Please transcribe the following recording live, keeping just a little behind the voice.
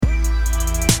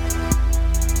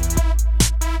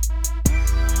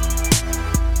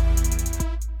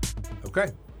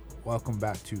Okay, welcome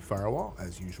back to Firewall.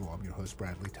 As usual, I'm your host,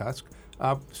 Bradley Tusk.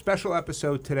 Special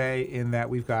episode today in that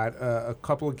we've got a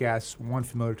couple of guests, one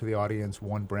familiar to the audience,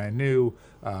 one brand new.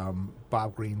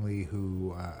 Bob Greenlee,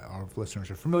 who our listeners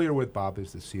are familiar with. Bob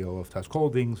is the CEO of Tusk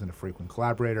Holdings and a frequent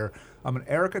collaborator. And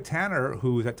Erica Tanner,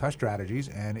 who is at Tusk Strategies,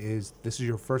 and this is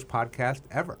your first podcast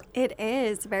ever. It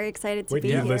is. Very excited to be here.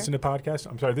 here. Wait, you listen to podcasts?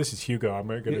 I'm sorry, this is Hugo. I'm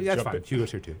going to jump in.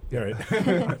 Hugo's here too. Yeah, right.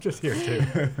 I'm just here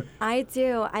too. I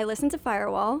do. I listen to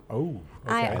Firewall. Oh,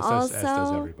 okay. I As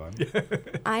does everybody.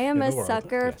 I am a world.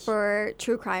 sucker Yes. for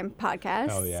true crime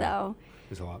podcasts. Oh, yeah. So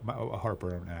There's a lot.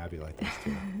 Harper and Abby like this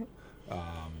too.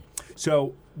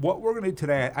 So what we're going to do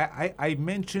today, I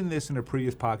mentioned this in a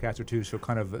previous podcast or two, so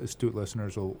kind of astute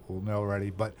listeners will know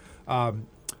already, but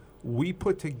we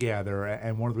put together,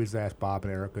 and one of the reasons I asked Bob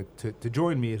and Erica to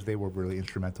join me is they were really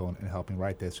instrumental in helping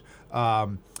write this.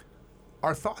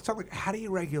 Our thoughts on how do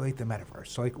you regulate the metaverse?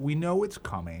 So we know it's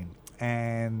coming,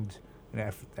 and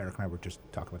Eric and I were just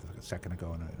talking about this a second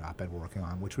ago in an op-ed we're working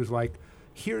on, which was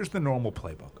here's the normal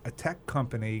playbook. A tech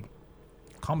company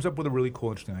comes up with a really cool,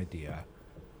 interesting idea,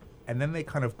 and then they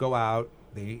kind of go out,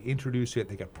 they introduce it,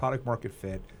 they get product market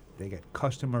fit, they get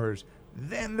customers,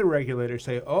 then the regulators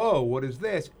say, oh, what is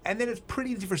this? And then it's pretty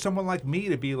easy for someone like me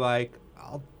to be like,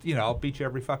 I'll beat you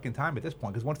every fucking time at this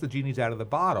point, because once the genie's out of the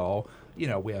bottle,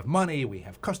 we have money, we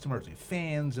have customers, we have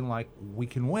fans, and we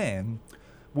can win,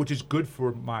 which is good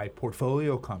for my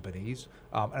portfolio companies,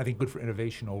 and I think good for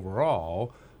innovation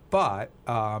overall. But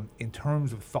in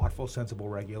terms of thoughtful, sensible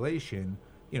regulation,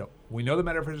 we know the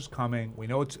metaverse is coming. We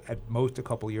know it's at most a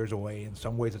couple years away. In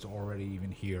some ways, it's already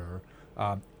even here.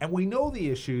 And we know the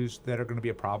issues that are going to be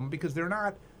a problem because they're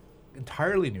not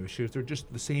entirely new issues. They're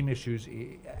just the same issues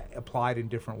applied in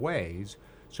different ways.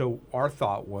 So our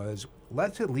thought was,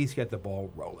 let's at least get the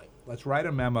ball rolling. Let's write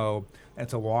a memo.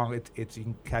 And it's you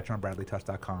can catch it on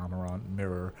bradleytusk.com or on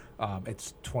Mirror.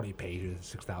 It's 20 pages,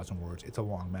 6,000 words. It's a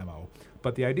long memo.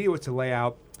 But the idea was to lay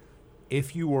out,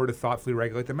 if you were to thoughtfully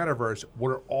regulate the metaverse,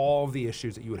 what are all the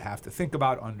issues that you would have to think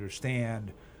about,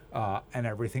 understand, and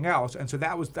everything else? And so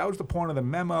that was the point of the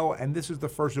memo. And this is the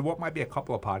first of what might be a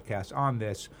couple of podcasts on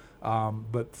this.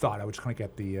 But thought I would just kind of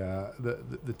get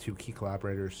the two key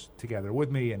collaborators together with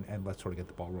me, and let's sort of get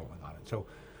the ball rolling on it. So,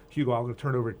 Hugo, I'm going to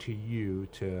turn it over to you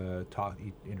to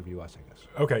interview us, I guess.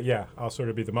 Okay, yeah, I'll sort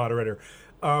of be the moderator.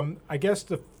 I guess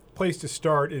the place to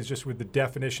start is just with the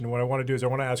definition. What I want to do is I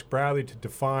want to ask Bradley to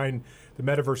define the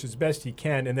metaverse as best he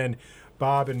can, and then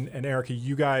Bob and Erica,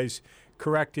 you guys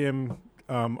correct him,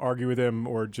 argue with him,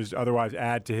 or just otherwise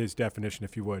add to his definition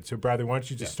if you would. So Bradley, why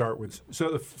don't you just start with... So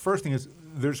the first thing is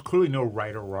there's clearly no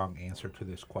right or wrong answer to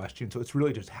this question, so it's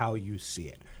really just how you see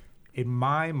it. In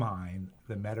my mind,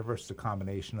 the metaverse is a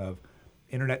combination of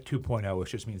Internet 2.0,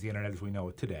 which just means the Internet as we know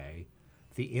it today,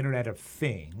 the Internet of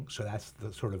Things, so that's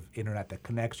the sort of Internet that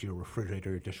connects your refrigerator,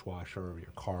 your dishwasher,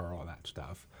 your car, all that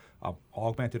stuff,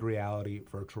 augmented reality,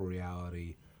 virtual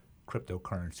reality,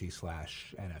 cryptocurrency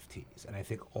 / NFTs. And I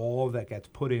think all of that gets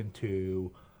put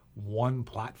into one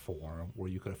platform where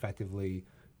you could effectively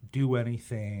do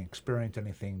anything, experience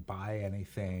anything, buy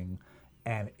anything,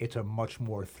 and it's a much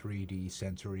more 3D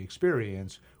sensory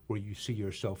experience where you see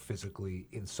yourself physically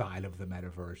inside of the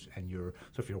metaverse. And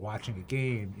so if you're watching a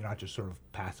game, you're not just sort of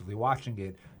passively watching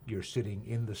it, you're sitting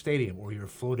in the stadium, or you're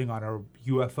floating on a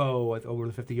UFO over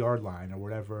the 50-yard line or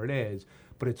whatever it is,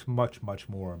 but it's much, much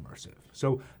more immersive.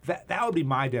 So that would be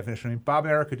my definition. I mean, Bob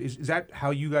and Erica, is that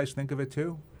how you guys think of it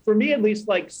too? For me, at least,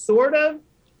 sort of.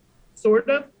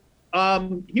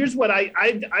 Here's what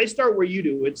I start where you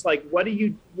do. It's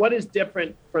what is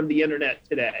different from the internet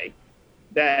today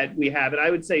that we have? And I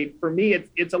would say for me,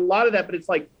 it's a lot of that, but it's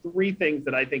three things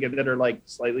that I think of that are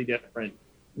slightly different.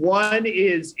 One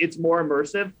is it's more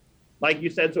immersive, like you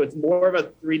said, so it's more of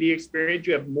a 3D experience.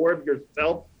 You have more of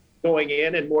yourself going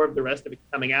in and more of the rest of it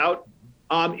coming out.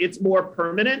 It's more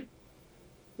permanent,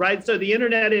 right? So the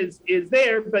internet is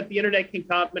there, but the internet can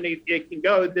come and it can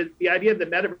go. The idea of the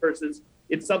metaverse is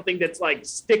it's something that's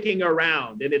sticking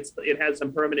around, and it has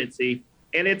some permanency,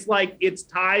 and it's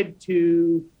tied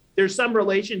to, there's some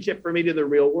relationship for me to the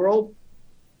real world,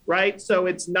 right? So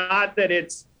it's not that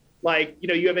it's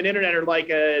you have an internet or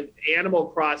an Animal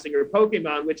Crossing or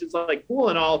Pokemon, which is cool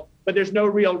and all, but there's no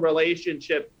real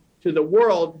relationship to the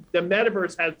world. The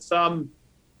metaverse has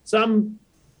some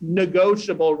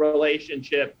negotiable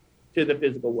relationship to the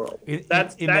physical world.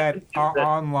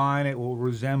 Online it will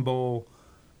resemble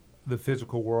the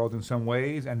physical world in some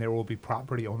ways, and there will be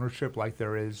property ownership like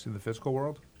there is in the physical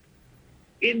world?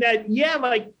 In that, yeah,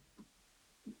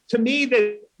 to me,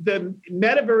 the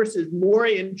metaverse is more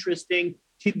interesting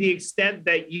to the extent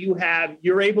that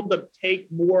you're able to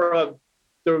take more of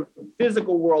the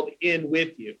physical world in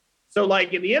with you. So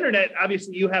like in the internet,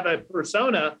 obviously you have a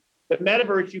persona, but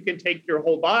metaverse, you can take your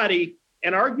whole body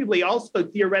and arguably also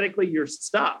theoretically your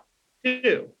stuff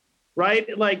too, right?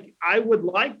 Like I would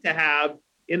like to have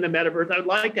in the metaverse, I would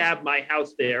like to have my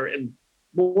house there. And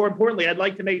more importantly, I'd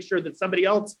like to make sure that somebody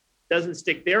else doesn't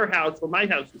stick their house where my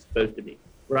house is supposed to be,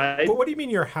 right? But what do you mean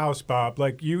your house, Bob?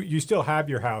 Like you still have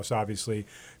your house, obviously.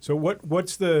 So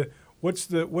what's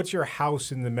your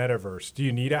house in the metaverse? Do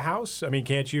you need a house? I mean,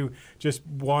 can't you just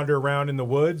wander around in the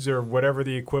woods or whatever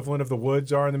the equivalent of the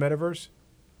woods are in the metaverse?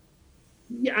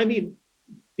 Yeah, I mean,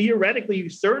 theoretically, you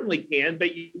certainly can,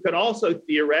 but you could also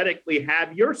theoretically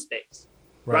have your space,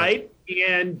 right?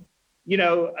 And, you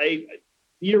know,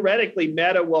 theoretically,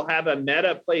 Meta will have a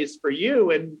Meta place for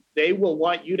you, and they will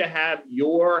want you to have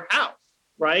your house,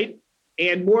 right?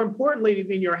 And more importantly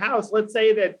than your house, let's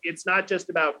say that it's not just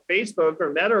about Facebook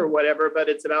or Meta or whatever, but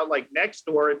it's about like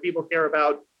Nextdoor and people care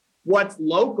about what's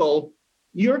local.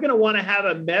 You're going to want to have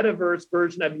a metaverse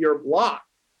version of your block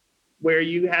where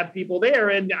you have people there.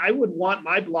 And I would want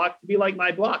my block to be like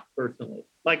my block personally.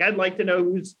 Like I'd like to know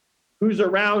who's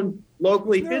around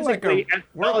locally, physically.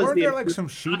 Weren't there like some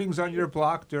shootings on your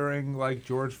block during like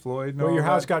George Floyd? No, your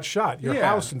house got shot. Your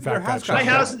house, in fact, got shot. My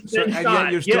house has been shot. And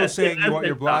yet you're still saying you want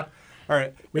your block? Shot. All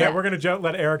right. Yeah, we're going to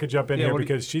let Erica jump in here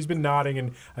because she's been nodding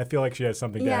and I feel like she has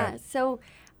something to add. Yeah, so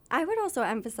I would also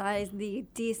emphasize the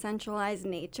decentralized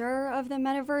nature of the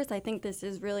metaverse. I think this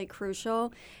is really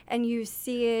crucial, and you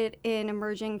see it in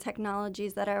emerging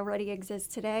technologies that already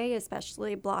exist today,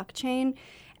 especially blockchain,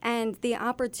 and the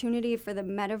opportunity for the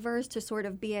metaverse to sort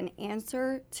of be an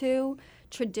answer to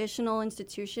traditional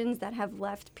institutions that have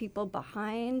left people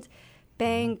behind.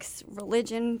 Banks,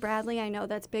 religion, Bradley, I know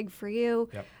that's big for you.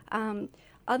 Yep.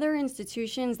 Other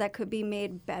institutions that could be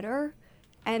made better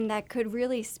and that could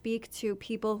really speak to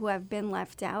people who have been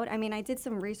left out. I mean, I did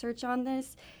some research on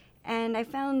this, and I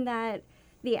found that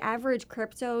the average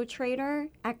crypto trader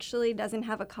actually doesn't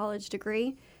have a college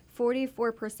degree.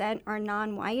 44% are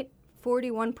non-white,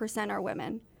 41% are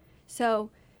women.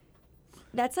 So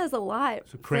that says a lot.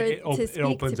 So it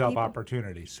opens up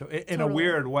opportunities. So in a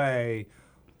weird way,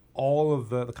 all of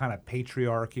the kind of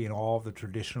patriarchy and all of the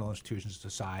traditional institutions of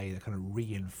society that kind of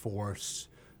reinforce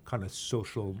kind of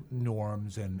social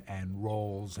norms and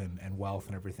roles and wealth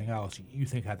and everything else, you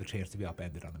think had the chance to be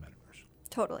upended on the metaverse.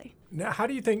 Totally. Now, how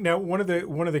do you think? Now, one of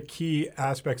the key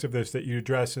aspects of this that you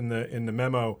address in the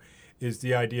memo is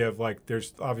the idea of like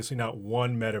there's obviously not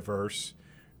one metaverse.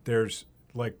 There's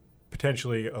like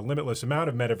potentially a limitless amount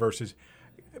of metaverses.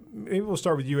 Maybe we'll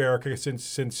start with you, Erica,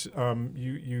 since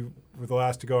you were the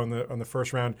last to go on the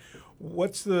first round.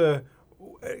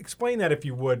 Explain that if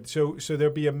you would. So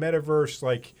there'll be a metaverse,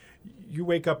 like you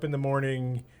wake up in the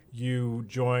morning, you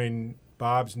join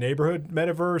Bob's neighborhood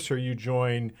metaverse, or you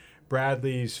join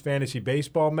Bradley's fantasy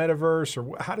baseball metaverse,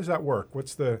 or how does that work?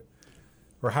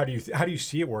 How do you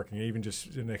see it working, even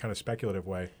just in a kind of speculative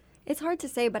way? It's hard to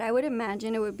say, but I would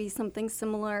imagine it would be something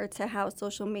similar to how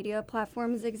social media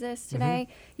platforms exist today.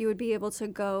 Mm-hmm. You would be able to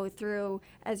go through,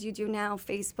 as you do now,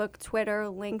 Facebook, Twitter,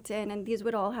 LinkedIn, and these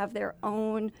would all have their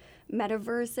own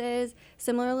metaverses.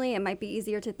 Similarly, it might be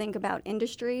easier to think about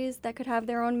industries that could have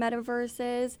their own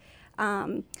metaverses.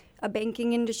 A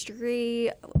banking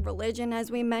industry, religion, as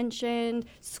we mentioned,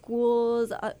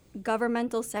 schools,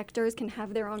 governmental sectors can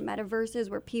have their own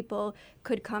metaverses where people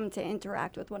could come to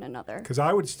interact with one another. Because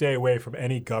I would stay away from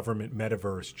any government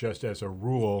metaverse just as a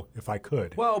rule if I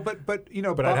could. Well, but you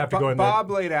know, I'd have to go in Bob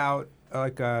laid out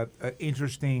like an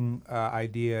interesting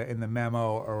idea in the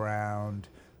memo around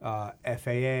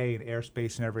FAA and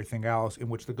airspace and everything else, in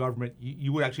which the government,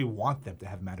 you would actually want them to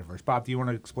have metaverse. Bob, do you want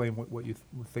to explain what you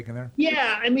were thinking there?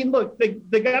 Yeah, I mean, look,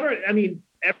 the government, I mean,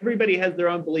 everybody has their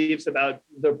own beliefs about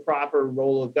the proper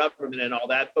role of government and all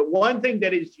that. But one thing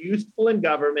that is useful in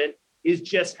government is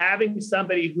just having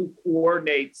somebody who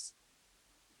coordinates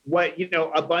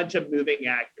a bunch of moving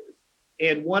actors.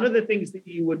 And one of the things that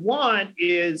you would want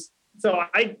is,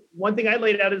 one thing I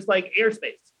laid out is like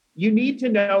airspace. You need to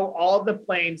know all the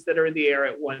planes that are in the air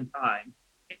at one time.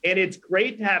 And it's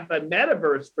great to have a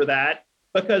metaverse for that,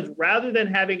 because rather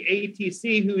than having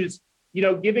ATC who's,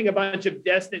 giving a bunch of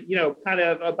kind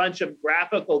of a bunch of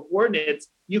graphical coordinates,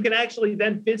 you can actually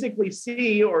then physically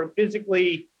see or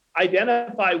physically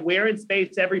identify where in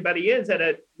space everybody is at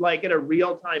a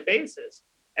real-time basis.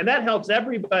 And that helps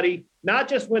everybody, not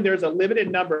just when there's a limited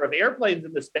number of airplanes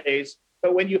in the space,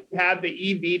 but when you have the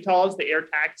eVTOLs, the air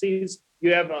taxis,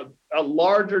 you have a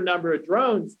larger number of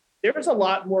drones, there's a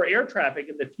lot more air traffic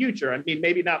in the future. I mean,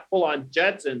 maybe not full on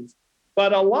Jetsons,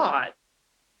 but a lot.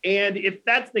 And if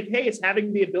that's the case,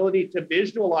 having the ability to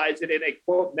visualize it in a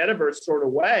quote metaverse sort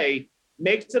of way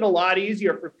makes it a lot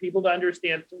easier for people to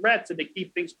understand threats and to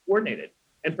keep things coordinated.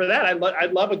 And for that,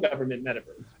 I'd love a government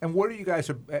metaverse. And what are you guys,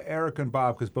 Eric and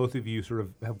Bob, because both of you sort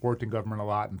of have worked in government a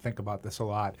lot and think about this a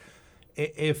lot.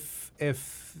 If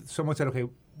someone said, okay,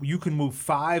 you can move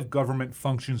 5 government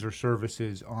functions or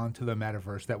services onto the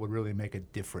metaverse that would really make a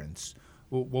difference,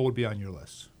 what would be on your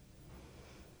list?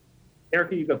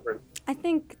 Erica, you go first. I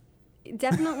think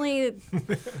definitely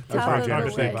top of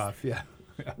the list. Yeah.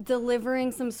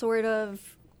 Delivering some sort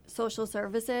of social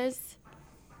services.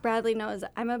 Bradley knows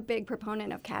I'm a big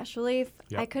proponent of cash relief.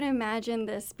 Yep. I could imagine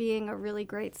this being a really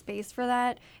great space for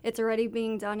that. It's already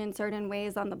being done in certain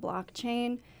ways on the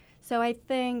blockchain. So I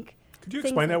think... Could you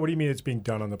explain that? What do you mean it's being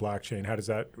done on the blockchain? How does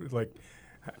that, like,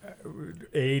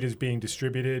 aid is being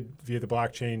distributed via the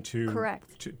blockchain to...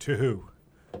 Correct. To who?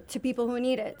 To people who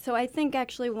need it. So I think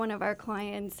actually one of our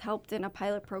clients helped in a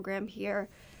pilot program here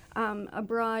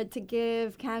abroad to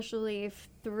give cash relief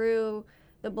through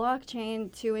the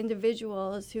blockchain to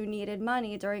individuals who needed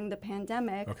money during the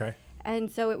pandemic. Okay. And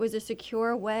so it was a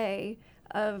secure way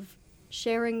of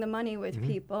sharing the money with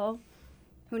people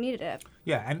who needed it.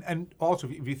 Yeah, and also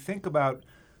if you think about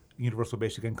universal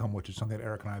basic income, which is something that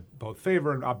Eric and I both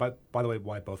favor, and but by the way,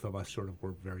 why both of us sort of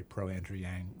were very pro Andrew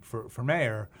Yang for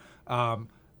mayor.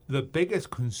 The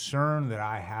biggest concern that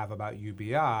I have about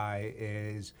UBI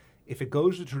is if it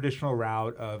goes the traditional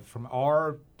route of from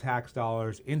our tax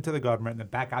dollars into the government and then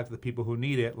back out to the people who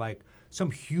need it, like some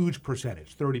huge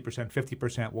percentage, 30%,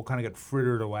 50%, will kind of get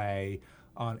frittered away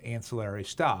on ancillary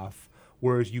stuff.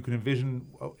 Whereas you can envision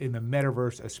in the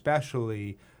metaverse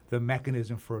especially the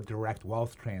mechanism for a direct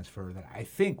wealth transfer that I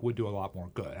think would do a lot more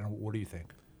good. And what do you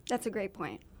think? That's a great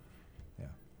point. Yeah.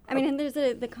 I mean, and there's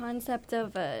the concept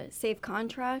of a safe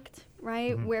contract,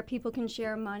 right, where people can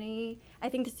share money. I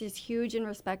think this is huge in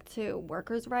respect to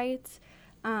workers' rights.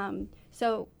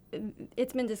 So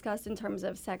it's been discussed in terms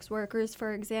of sex workers,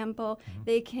 for example.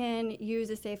 They can use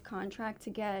a safe contract to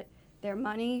get their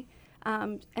money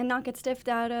and not get stiffed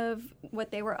out of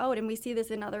what they were owed. And we see this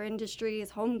in other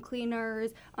industries, home cleaners,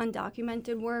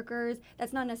 undocumented workers.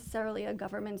 That's not necessarily a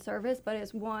government service, but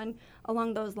it's one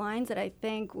along those lines that I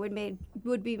think would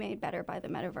be made better by the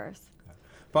metaverse.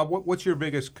 Bob, what's your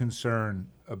biggest concern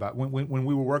about when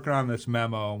we were working on this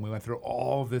memo and we went through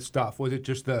all of this stuff? Was it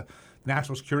just the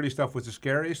national security stuff was the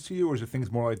scariest to you, or is it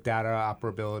things more like data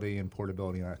operability and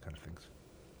portability and that kind of things?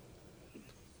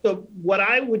 So what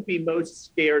I would be most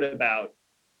scared about,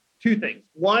 2 things.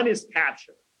 One is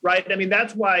capture, right? I mean,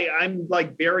 that's why I'm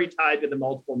like very tied to the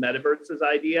multiple metaverses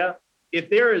idea. If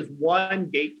there is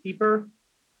one gatekeeper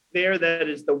there that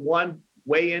is the one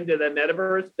way into the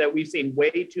metaverse that we've seen way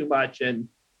too much in,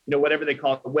 whatever they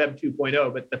call it, the Web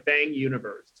 2.0, but the FANG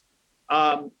universe,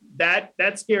 that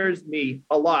scares me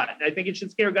a lot. And I think it should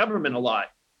scare government a lot.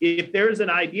 If there's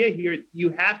an idea here, you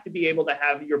have to be able to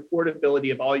have your portability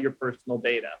of all your personal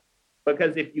data.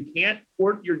 Because if you can't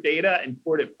port your data and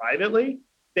port it privately,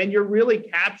 then you're really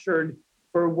captured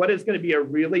for what is going to be a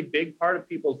really big part of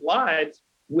people's lives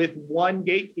with one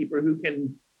gatekeeper who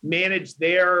can manage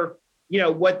their,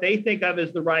 what they think of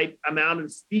as the right amount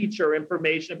of speech or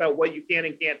information about what you can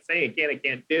and can't say and can and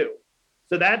can't do.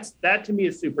 So that to me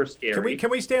is super scary. Can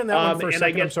we stay on that one for a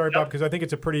second? I'm sorry, Bob, because I think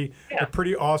it's a pretty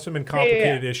awesome and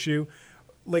complicated issue.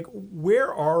 Like,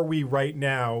 where are we right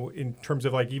now in terms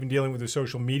of like even dealing with the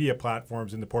social media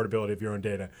platforms and the portability of your own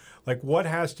data? Like, what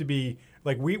has to be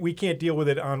like we can't deal with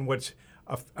it on what's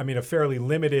a fairly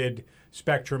limited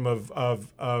spectrum of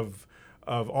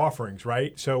offerings,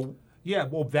 right? So. Yeah,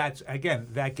 well, that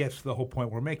gets to the whole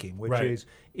point we're making, which is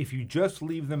if you just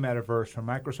leave the metaverse for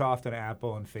Microsoft and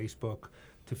Apple and Facebook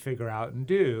to figure out and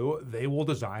do, they will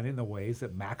design it in the ways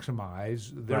that maximize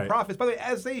their profits. By the way,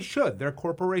 as they should. They're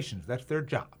corporations. That's their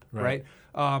job, right?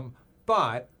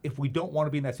 But if we don't want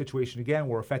to be in that situation again,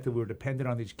 where effectively we're dependent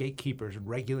on these gatekeepers and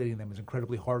regulating them is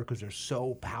incredibly hard because they're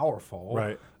so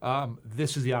powerful,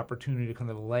 this is the opportunity to kind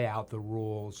of lay out the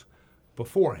rules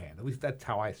beforehand. At least that's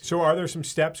how I see it. So are there some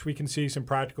steps we can see, some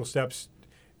practical steps,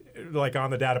 like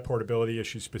on the data portability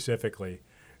issue specifically,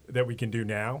 that we can do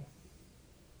now?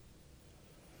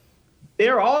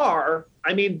 There are.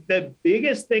 I mean, the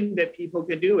biggest thing that people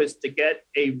can do is to get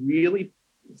a really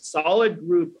solid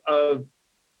group of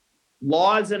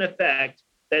laws in effect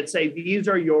that say these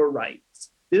are your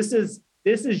rights. This is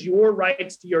your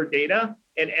rights to your data,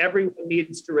 and everyone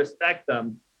needs to respect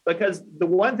them. Because the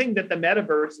one thing that the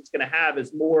metaverse is going to have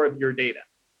is more of your data,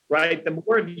 right? The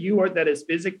more of you that is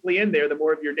physically in there, the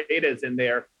more of your data is in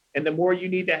there. And the more you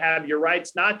need to have your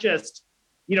rights, not just,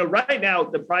 right now,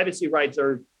 the privacy rights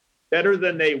are better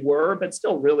than they were, but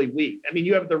still really weak. I mean,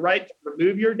 you have the right to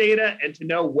remove your data and to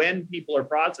know when people are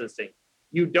processing.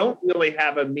 You don't really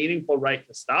have a meaningful right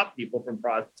to stop people from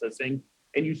processing,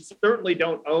 and you certainly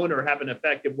don't own or have an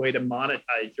effective way to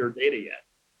monetize your data yet.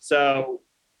 So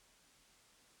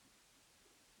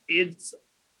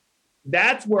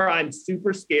that's where I'm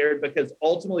super scared, because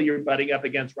ultimately you're butting up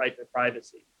against right to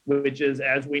privacy, which is,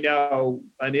 as we know,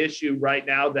 an issue right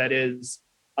now that is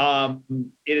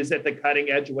it is at the cutting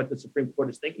edge of what the Supreme Court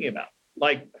is thinking about.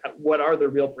 Like, what are the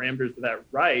real parameters of that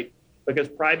right? Because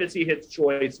privacy hits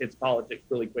choice, hits politics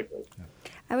really quickly.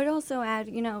 I would also add,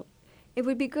 it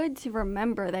would be good to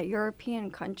remember that European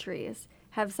countries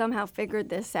have somehow figured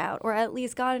this out, or at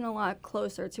least gotten a lot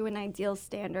closer to an ideal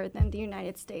standard than the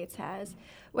United States has.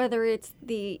 Whether it's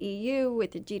the EU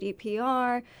with the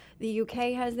GDPR, the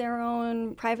UK has their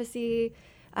own privacy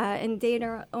and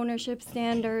data ownership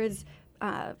standards.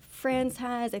 France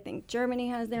has, I think Germany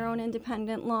has their own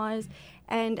independent laws.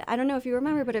 And I don't know if you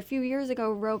remember, but a few years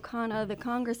ago, Ro Khanna, the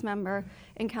Congress member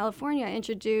in California,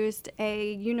 introduced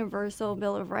a universal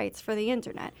Bill of Rights for the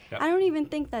internet. Yep. I don't even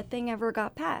think that thing ever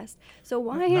got passed. So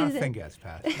why is it? Nothing gets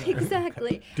passed.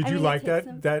 Exactly. Did you like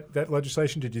that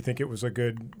legislation? Did you think it was a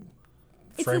good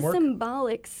framework? It's a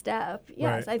symbolic step.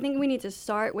 Yes, right. I think we need to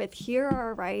start with, here are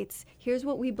our rights, here's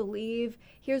what we believe,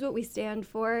 here's what we stand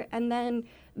for, and then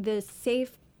the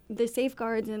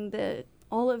safeguards and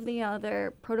all of the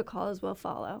other protocols will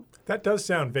follow. That does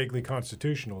sound vaguely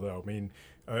constitutional, though. I mean,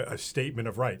 a statement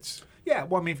of rights. Yeah,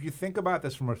 well, I mean, if you think about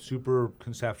this from a super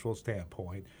conceptual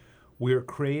standpoint, we're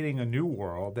creating a new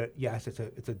world that, yes, it's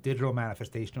a digital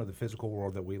manifestation of the physical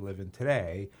world that we live in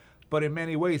today, but in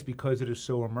many ways, because it is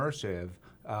so immersive,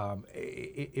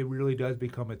 it really does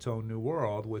become its own new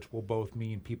world, which will both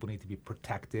mean people need to be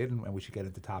protected, and we should get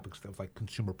into topics of like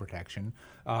consumer protection,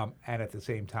 and at the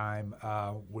same time,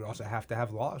 we also have to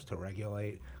have laws to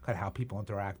regulate kind of how people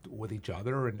interact with each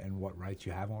other and what rights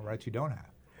you have and what rights you don't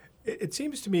have. It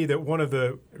seems to me that one of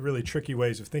the really tricky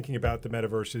ways of thinking about the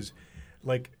metaverse is,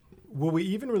 like, will we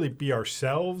even really be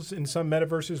ourselves in some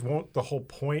metaverses? Won't the whole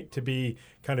point to be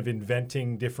kind of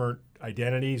inventing different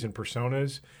identities and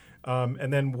personas?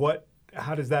 And then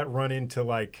how does that run into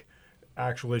like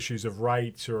actual issues of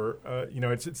rights, or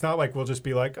it's not like we'll just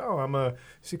be like, oh, I'm a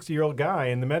 60-year-old guy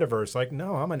in the metaverse. Like,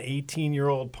 no, I'm an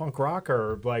 18-year-old punk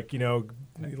rocker. Like,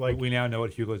 like we now know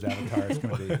what Hugo's avatar is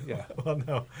going to be. Yeah. Well,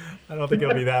 no, I don't think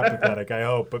it'll be that pathetic. I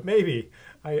hope, but maybe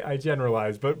I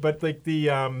generalize. But like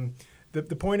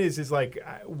the point is like,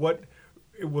 what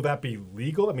will that be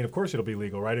legal? I mean, of course it'll be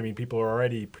legal, right? I mean, people are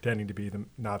already pretending to be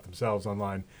not themselves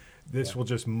online. This will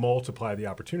just multiply the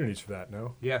opportunities for that,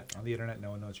 no? Yeah, on the internet,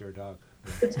 no one knows you're a dog.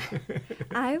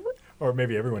 Or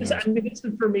maybe everyone knows. I mean, this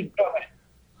is for me. Go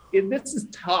ahead. This is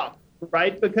tough,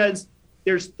 right? Because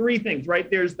there's three things, right?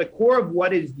 There's the core of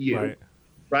what is you,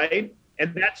 right?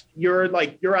 And that's your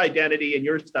identity and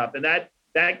your stuff, and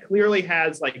that clearly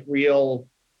has like real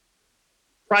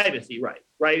privacy rights,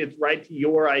 right? It's right to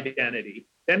your identity.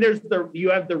 Then you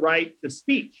have the right to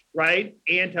speech, right,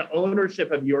 and to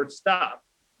ownership of your stuff,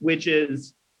 which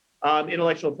is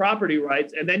intellectual property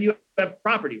rights. And then you have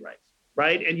property rights,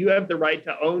 right? And you have the right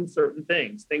to own certain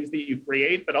things that you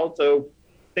create, but also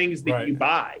things that you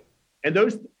buy. And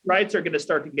those rights are going to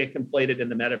start to get conflated in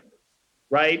the metaverse,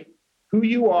 right? Who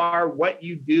you are, what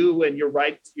you do, and your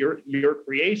rights, your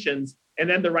creations, and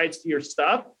then the rights to your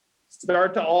stuff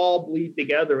start to all bleed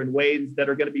together in ways that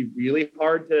are going to be really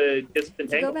hard to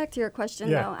disentangle. To go back to your question,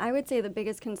 though, I would say the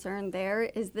biggest concern there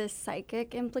is the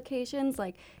psychic implications.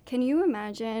 Like, can you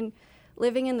imagine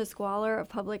living in the squalor of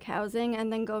public housing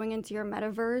and then going into your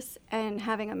metaverse and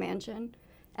having a mansion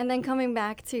and then coming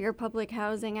back to your public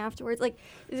housing afterwards? Like,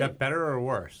 is that better or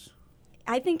worse?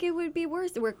 I think it would be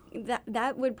worse.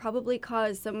 That would probably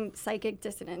cause some psychic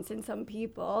dissonance in some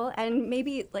people, and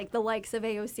maybe like the likes of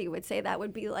AOC would say that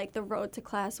would be like the road to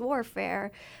class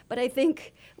warfare. But I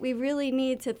think we really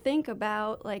need to think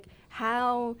about like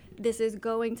how this is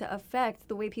going to affect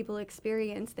the way people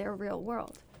experience their real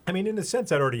world. I mean, in a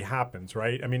sense, that already happens,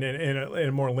 right? I mean, in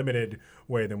a more limited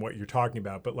way than what you're talking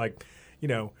about. But like,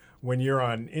 when you're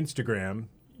on Instagram,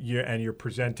 and you're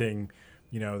presenting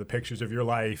the pictures of your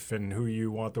life and who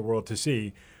you want the world to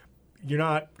see, you're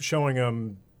not showing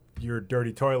them your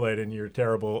dirty toilet and your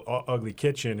terrible, ugly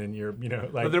kitchen and your,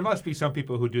 like. But there must be some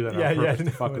people who do that on purpose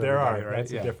to fuck with there everybody, are. Right?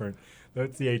 That's different.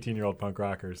 That's the 18-year-old punk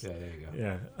rockers. Yeah, there you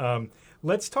go. Yeah.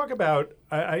 Let's talk about.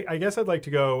 I guess I'd like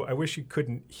to go. I wish you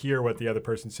couldn't hear what the other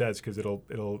person says because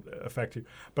it'll affect you.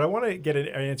 But I want to get an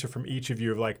answer from each of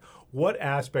you of like what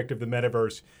aspect of the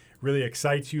metaverse really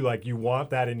excites you, like you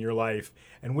want that in your life,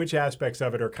 and which aspects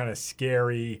of it are kind of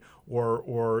scary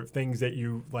or things that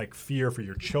you like fear for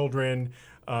your children,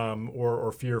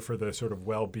 or fear for the sort of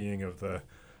well-being of the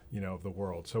of the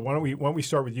world. So why don't we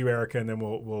start with you, Erica, and then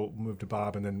we'll move to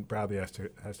Bob, and then Bradley has to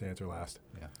answer last.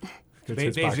 Yeah.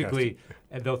 Basically,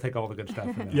 and they'll take all the good stuff.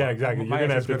 Yeah, exactly. You're going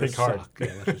to have to think hard.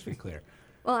 Yeah, let's just be clear.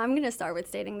 Well, I'm going to start with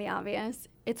stating the obvious.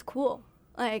 It's cool.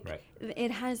 Like, right. It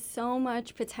has so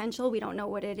much potential. We don't know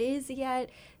what it is yet.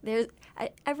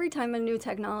 Every time a new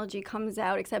technology comes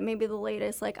out, except maybe the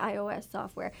latest, like iOS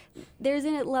software, there's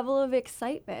a level of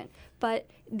excitement. But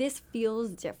this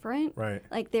feels different. Right.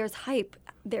 Like, there's hype.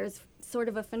 There's sort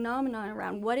of a phenomenon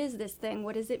around what is this thing?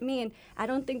 What does it mean? I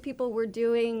don't think people were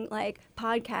doing, like,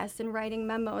 podcasts and writing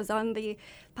memos on the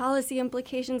policy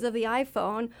implications of the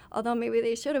iPhone, although maybe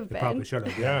they should have been. Probably should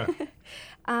have,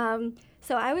 yeah.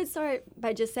 So I would start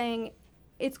by just saying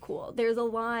it's cool. There's a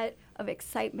lot of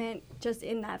excitement just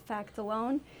in that fact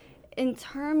alone. In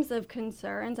terms of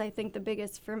concerns, I think the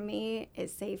biggest for me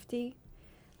is safety.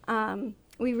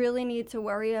 We really need to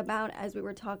worry about, as we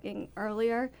were talking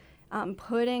earlier,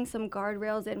 putting some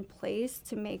guardrails in place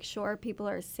to make sure people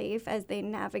are safe as they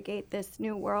navigate this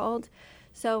new world.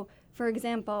 So, for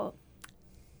example,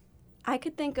 I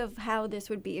could think of how this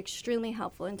would be extremely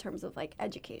helpful in terms of like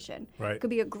education. Right. It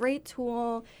could be a great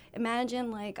tool.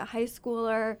 Imagine like a high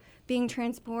schooler being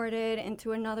transported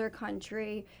into another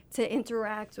country to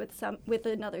interact with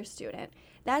another student.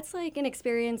 That's like an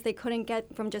experience they couldn't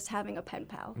get from just having a pen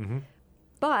pal. Mm-hmm.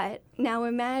 But now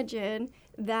imagine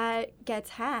that gets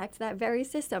hacked, that very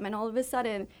system, and all of a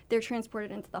sudden they're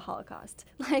transported into the Holocaust.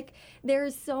 Like,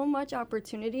 there's so much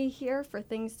opportunity here for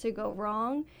things to go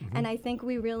wrong, and I think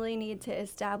we really need to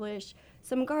establish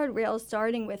some guardrails,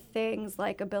 starting with things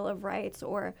like a Bill of Rights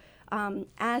or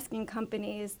asking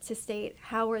companies to state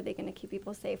how are they going to keep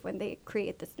people safe when they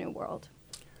create this new world.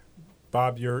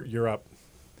 Bob, you're up.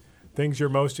 Things you're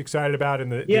most excited about, and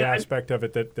the aspect of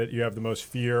it that you have the most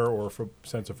fear or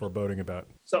sense of foreboding about.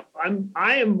 So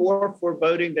I am more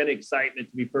foreboding than excitement,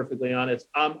 to be perfectly honest.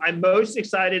 I'm most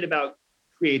excited about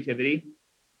creativity.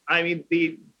 I mean,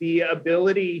 the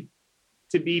ability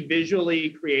to be visually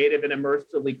creative and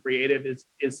immersively creative is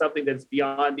something that's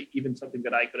beyond even something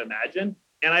that I could imagine.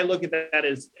 And I look at that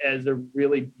as a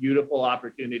really beautiful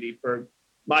opportunity for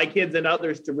my kids and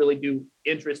others to really do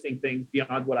interesting things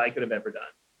beyond what I could have ever done.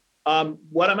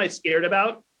 What am I scared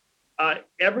about?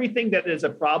 Everything that is a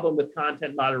problem with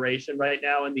content moderation right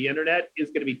now on the internet is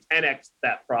going to be 10x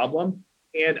that problem.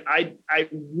 And I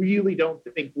really don't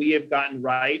think we have gotten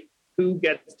right who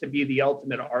gets to be the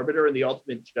ultimate arbiter and the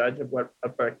ultimate judge of what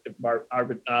effective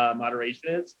moderation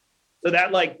is. So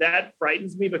that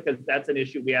frightens me, because that's an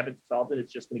issue we haven't solved, and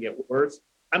it's just going to get worse.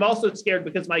 I'm also scared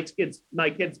because my kids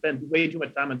spend way too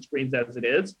much time on screens as it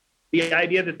is. The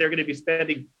idea that they're going to be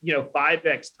spending,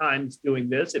 5x times doing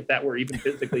this, if that were even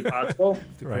physically possible,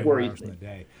 worries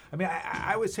me. I mean,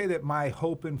 I would say that my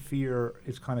hope and fear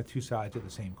is kind of two sides of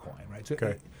the same coin, right? So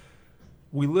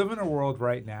we live in a world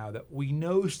right now that we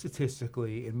know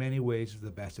statistically in many ways is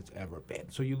the best it's ever been.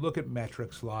 So you look at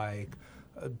metrics like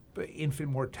infant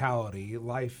mortality,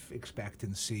 life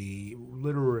expectancy,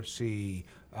 literacy,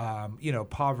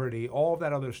 poverty, all of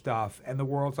that other stuff, and the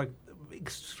world's like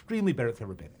extremely better than it's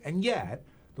ever been. And yet,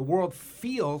 the world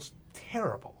feels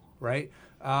terrible, right?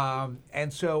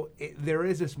 And so there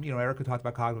is this, Erica talked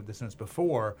about cognitive dissonance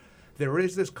before. There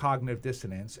is this cognitive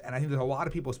dissonance, and I think there's a lot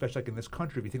of people, especially like in this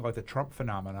country, if you think about the Trump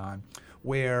phenomenon,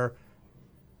 where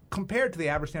compared to the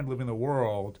average standard living in the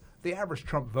world, the average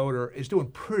Trump voter is doing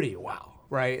pretty well,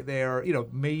 right? They're,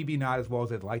 maybe not as well as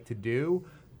they'd like to do,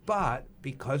 but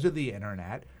because of the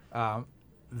internet,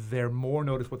 they're more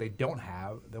notice what they don't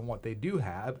have than what they do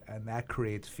have, and that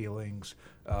creates feelings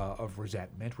of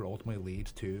resentment, which ultimately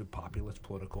leads to populist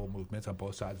political movements on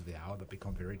both sides of the aisle that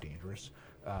become very dangerous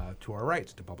to our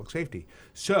rights, to public safety.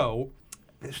 So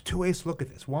there's two ways to look at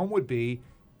this. One would be,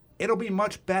 it'll be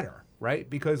much better, right?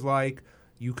 Because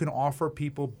you can offer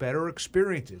people better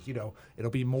experiences. It'll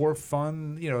be more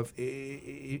fun.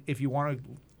 If you want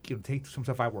to take some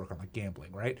stuff I work on, like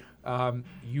gambling, right?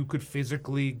 You could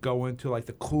physically go into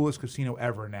the coolest casino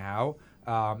ever now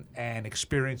and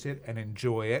experience it and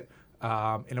enjoy it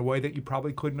in a way that you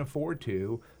probably couldn't afford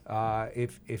to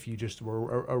if you just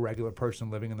were a regular person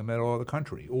living in the middle of the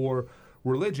country. Or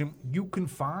religion, you can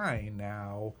find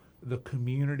now the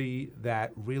community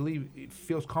that really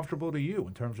feels comfortable to you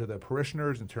in terms of the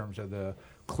parishioners, in terms of the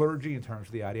clergy, in terms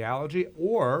of the ideology,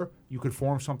 or you could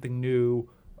form something new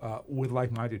with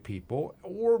like-minded people,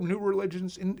 or new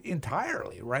religions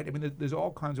entirely, right? I mean, there's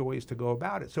all kinds of ways to go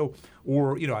about it. So,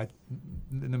 or, you know,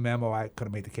 in the memo, I kind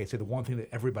of made the case that the one thing that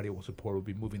everybody will support would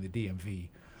be moving the DMV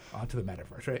onto the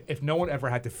metaverse, right? If no one ever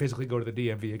had to physically go to the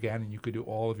DMV again and you could do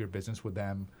all of your business with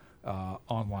them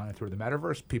online and through the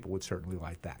metaverse, people would certainly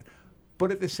like that.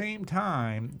 But at the same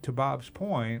time, to Bob's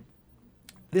point,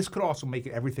 this could also make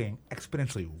everything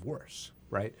exponentially worse,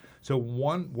 right? So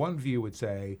one view would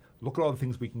say, look at all the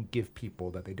things we can give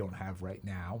people that they don't have right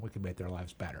now. We can make their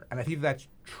lives better. And I think that's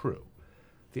true.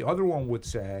 The other one would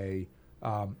say,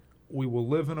 we will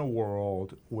live in a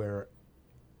world where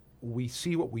we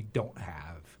see what we don't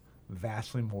have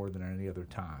vastly more than any other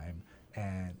time,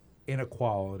 and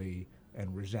inequality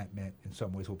and resentment in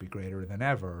some ways will be greater than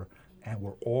ever, and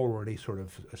we're already sort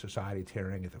of a society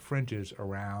tearing at the fringes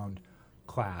around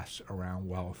class, around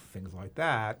wealth, things like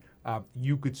that.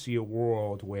 You could see a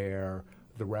world where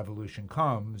the revolution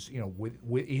comes, you know,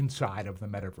 with inside of the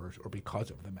metaverse or because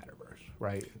of the metaverse,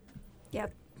 right?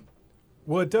 Yep.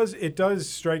 Well, it does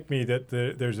strike me that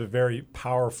there's a very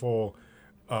powerful,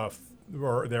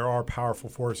 or there are powerful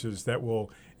forces that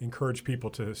will encourage people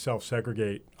to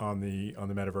self-segregate on the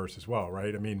metaverse as well,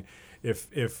 right? I mean,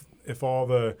 if all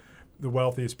the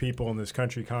wealthiest people in this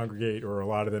country congregate, or a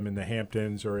lot of them in the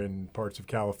Hamptons or in parts of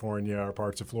California or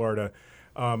parts of Florida,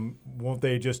 won't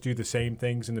they just do the same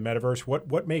things in the metaverse?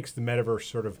 What makes the metaverse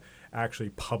sort of actually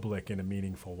public in a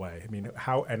meaningful way? I mean,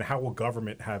 how will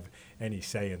government have any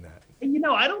say in that? You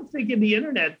know, I don't think in the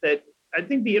internet I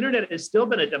think the internet has still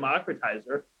been a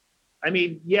democratizer. I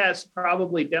mean, yes,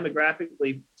 probably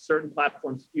demographically, certain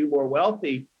platforms skew more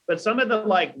wealthy, but some of the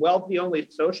like wealthy only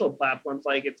social platforms,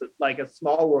 like it's like a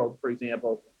Small World, for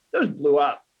example, those blew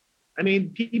up. I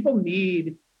mean, people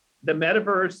need the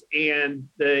metaverse, and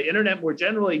the internet more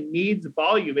generally needs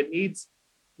volume. It needs,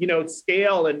 you know,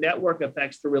 scale and network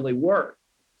effects to really work.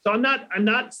 So I'm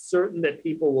not certain that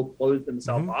people will close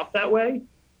themselves off that way.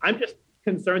 I'm just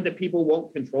concerned that people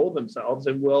won't control themselves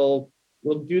and will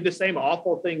do the same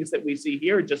awful things that we see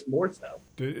here, just more so.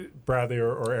 Bradley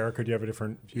or Erica, do you have a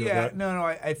different view of that? No.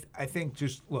 I think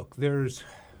just, look, there's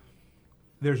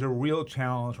a real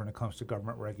challenge when it comes to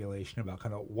government regulation about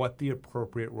kind of what the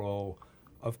appropriate role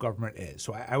of government is.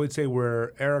 So I would say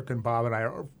where Eric and Bob and I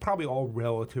are probably all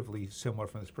relatively similar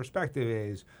from this perspective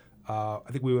is, I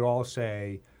think we would all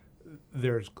say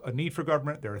there's a need for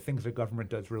government. There are things that government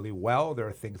does really well. There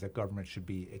are things that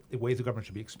ways that government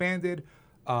should be expanded.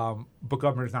 But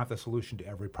government is not the solution to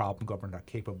every problem. Government is not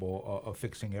capable of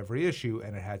fixing every issue,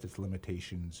 and it has its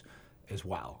limitations as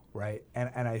well, right?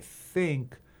 And I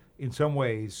think in some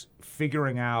ways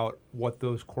figuring out what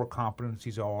those core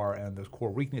competencies are and those core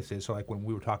weaknesses, so like when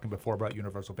we were talking before about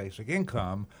universal basic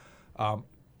income,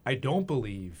 I don't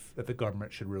believe that the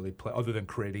government should really play, other than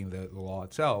creating the law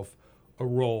itself, a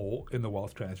role in the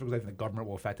wealth transfer, because I think the government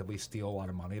will effectively steal a lot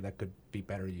of money that could be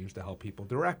better used to help people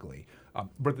directly.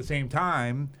 But at the same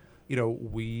time, you know,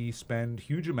 we spend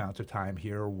huge amounts of time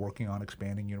here working on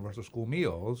expanding universal school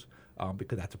meals,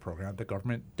 because that's a program the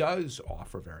government does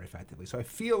offer very effectively. So I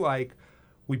feel like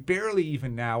we barely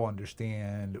even now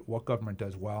understand what government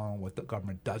does well and what the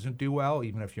government doesn't do well,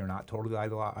 even if you're not totally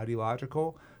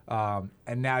ideological.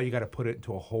 And now you got to put it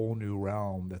into a whole new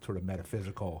realm that's sort of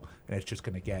metaphysical, and it's just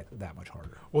going to get that much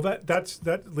harder. Well,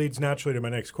 that leads naturally to my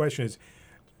next question: is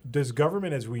does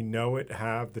government, as we know it,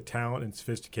 have the talent and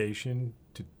sophistication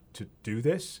to do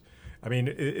this? I mean,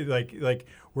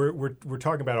 we're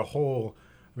talking about a whole.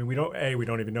 I mean, we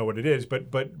don't even know what it is,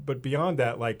 but beyond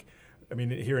that, like, I mean,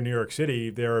 here in New York City,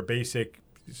 there are basic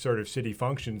sort of city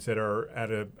functions that are at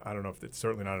I don't know if it's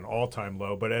certainly not an all-time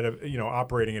low, but at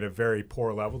operating at a very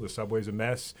poor level. The subway's a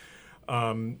mess.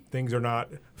 Things are not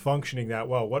functioning that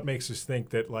well. What makes us think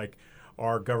that like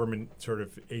our government sort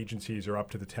of agencies are up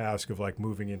to the task of like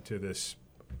moving into this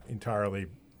entirely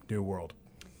new world?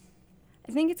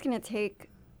 I think it's going to take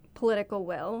political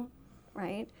will,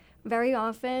 right? Very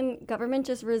often, government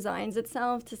just resigns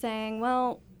itself to saying,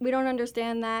 well, we don't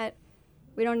understand that.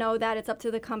 We don't know that. It's up to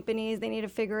the companies. They need to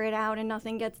figure it out, and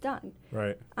nothing gets done.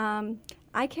 Right.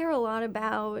 I care a lot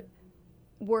about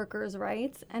workers'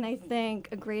 rights, and I think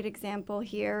a great example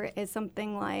here is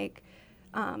something like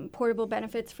portable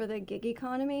benefits for the gig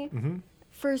economy. Mm-hmm.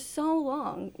 For so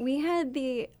long, we had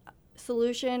the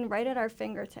solution right at our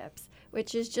fingertips,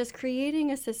 which is just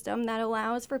creating a system that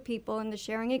allows for people in the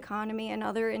sharing economy and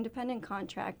other independent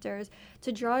contractors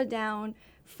to draw down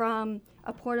from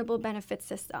a portable benefit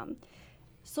system.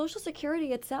 Social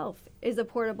Security itself is a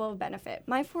portable benefit.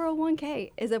 My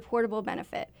 401k is a portable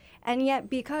benefit. And yet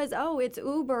because, it's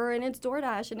Uber and it's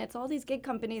DoorDash and it's all these gig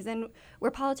companies and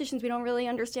we're politicians, we don't really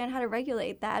understand how to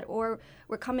regulate that, or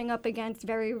we're coming up against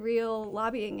very real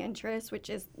lobbying interests, which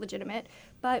is legitimate,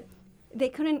 but they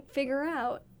couldn't figure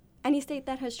out, any state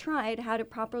that has tried, how to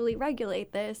properly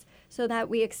regulate this so that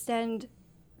we extend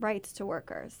rights to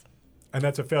workers. And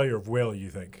that's a failure of will,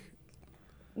 you think?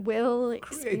 Will,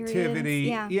 creativity,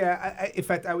 in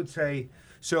fact, I would say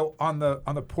so on the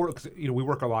portal, because we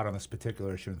work a lot on this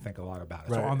particular issue and think a lot about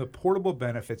it. Right. So on the portable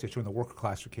benefits issue and the worker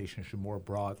classification issue more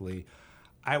broadly,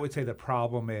 I would say the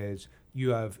problem is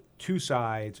you have two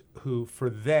sides who, for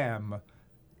them,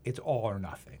 it's all or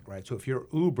nothing, right? So if you're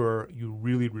Uber, you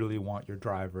really, really want your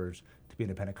drivers to be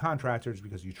independent contractors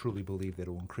because you truly believe that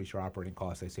it will increase your operating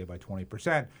costs, they say, by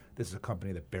 20%. This is a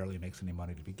company that barely makes any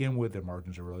money to begin with. Their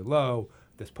margins are really low.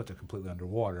 This puts it completely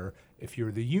underwater. If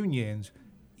you're the unions,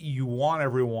 you want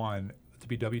everyone to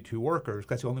be W-2 workers.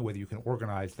 That's the only way that you can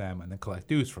organize them and then collect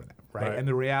dues from them, right? And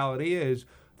the reality is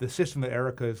the system that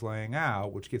Erica is laying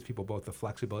out, which gives people both the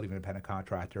flexibility of an independent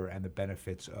contractor and the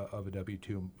benefits of a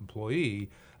W-2 employee,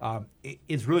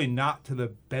 is really not to the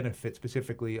benefit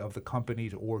specifically of the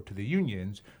companies or to the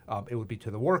unions. It would be to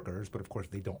the workers, but of course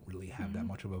they don't really have that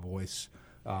much of a voice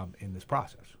in this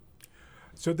process.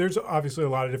 So there's obviously a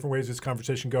lot of different ways this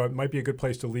conversation go. It might be a good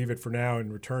place to leave it for now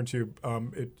and return to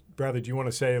Bradley, do you want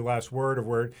to say a last word of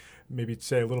where, maybe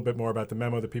say a little bit more about the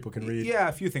memo that people can read? Yeah,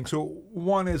 a few things. So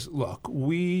one is, look,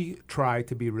 we try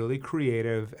to be really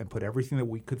creative and put everything that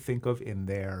we could think of in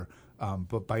there,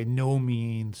 but by no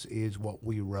means is what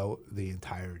we wrote the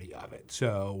entirety of it.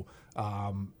 So,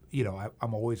 I'm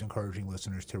always encouraging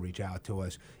listeners to reach out to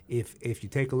us. If you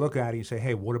take a look at it, you say,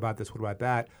 hey, what about this, what about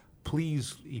that?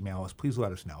 Please email us. Please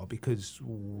let us know, because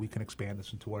we can expand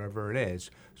this into whatever it is.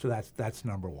 So that's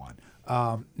number one.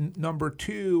 Number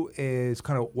two is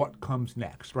kind of what comes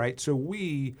next, right? So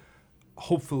we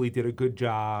hopefully did a good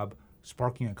job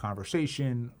sparking a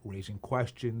conversation, raising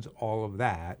questions, all of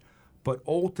that. But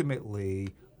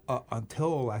ultimately,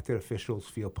 until elected officials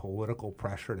feel political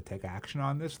pressure to take action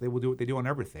on this, they will do what they do on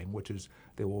everything, which is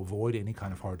they will avoid any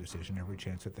kind of hard decision every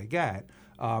chance that they get.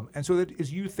 And so that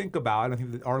as you think about it, I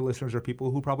think that our listeners are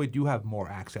people who probably do have more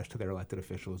access to their elected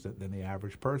officials than the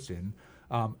average person.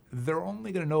 They're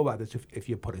only going to know about this if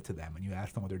you put it to them and you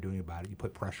ask them what they're doing about it, you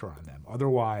put pressure on them.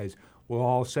 Otherwise, we'll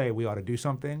all say we ought to do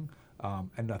something,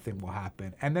 and nothing will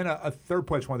happen. And then a third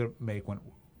point I just wanted to make in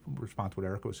response to what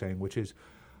Erica was saying, which is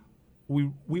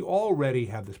we already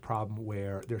have this problem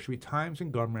where there should be times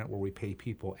in government where we pay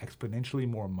people exponentially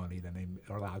more money than they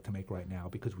are allowed to make right now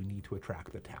because we need to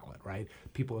attract the talent, right?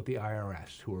 People at the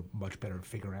IRS who are much better at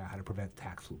figuring out how to prevent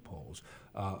tax loopholes,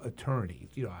 attorneys.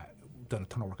 I've done a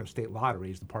ton of work on state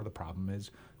lotteries, and part of the problem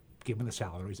is, given the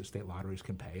salaries that state lotteries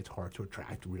can pay, it's hard to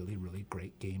attract really, really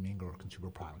great gaming or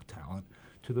consumer product talent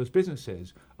to those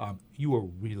businesses. You are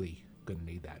really going to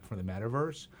need that for the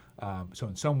metaverse. So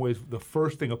in some ways, the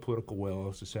first thing of political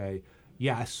will is to say,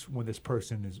 yes, when this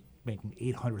person is making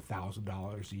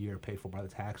 $800,000 a year paid for by the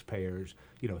taxpayers,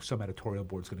 some editorial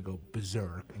board is going to go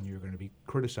berserk and you're going to be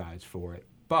criticized for it.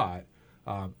 But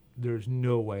there's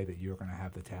no way that you're going to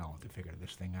have the talent to figure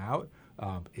this thing out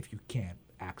if you can't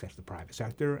access the private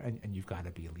sector, and you've got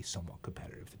to be at least somewhat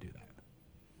competitive to do that.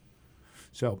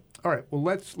 So, all right, well,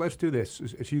 let's do this.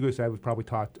 As Hugo said, we've probably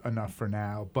talked enough for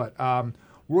now, but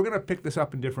we're going to pick this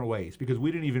up in different ways because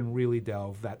we didn't even really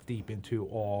delve that deep into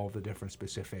all the different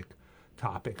specific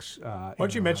topics. Why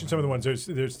don't you mention some of the ones?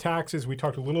 There's taxes. We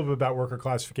talked a little bit about worker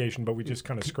classification, but we just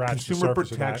kind of scratched the surface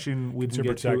protection, of that. We didn't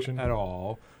get to at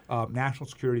all. National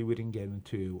security we didn't get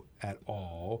into at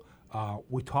all.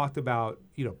 We talked about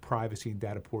privacy and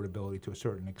data portability to a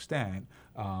certain extent,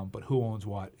 but who owns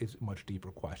what is a much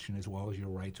deeper question, as well as your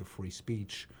rights of free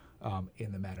speech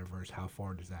in the metaverse. How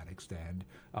far does that extend?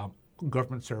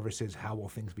 Government services, how will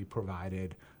things be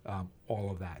provided? All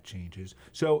of that changes.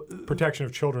 So protection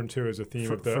of children too is a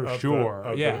theme of the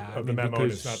memo.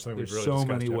 It's not something we've really discussed so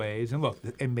many yet. ways. And look,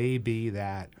 it may be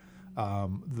that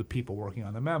the people working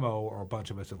on the memo, or a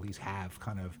bunch of us at least, have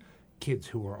kind of kids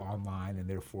who are online, and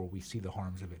therefore we see the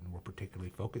harms of it and we're particularly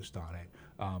focused on it.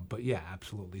 But yeah,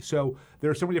 absolutely. So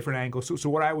there are so many different angles. So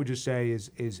what I would just say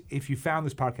is if you found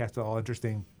this podcast at all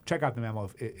interesting, check out the memo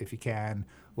if you can.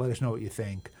 Let us know what you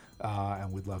think,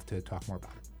 and we'd love to talk more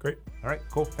about it. Great. All right,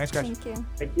 cool. Thanks, guys. Thank you.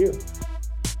 Thank you.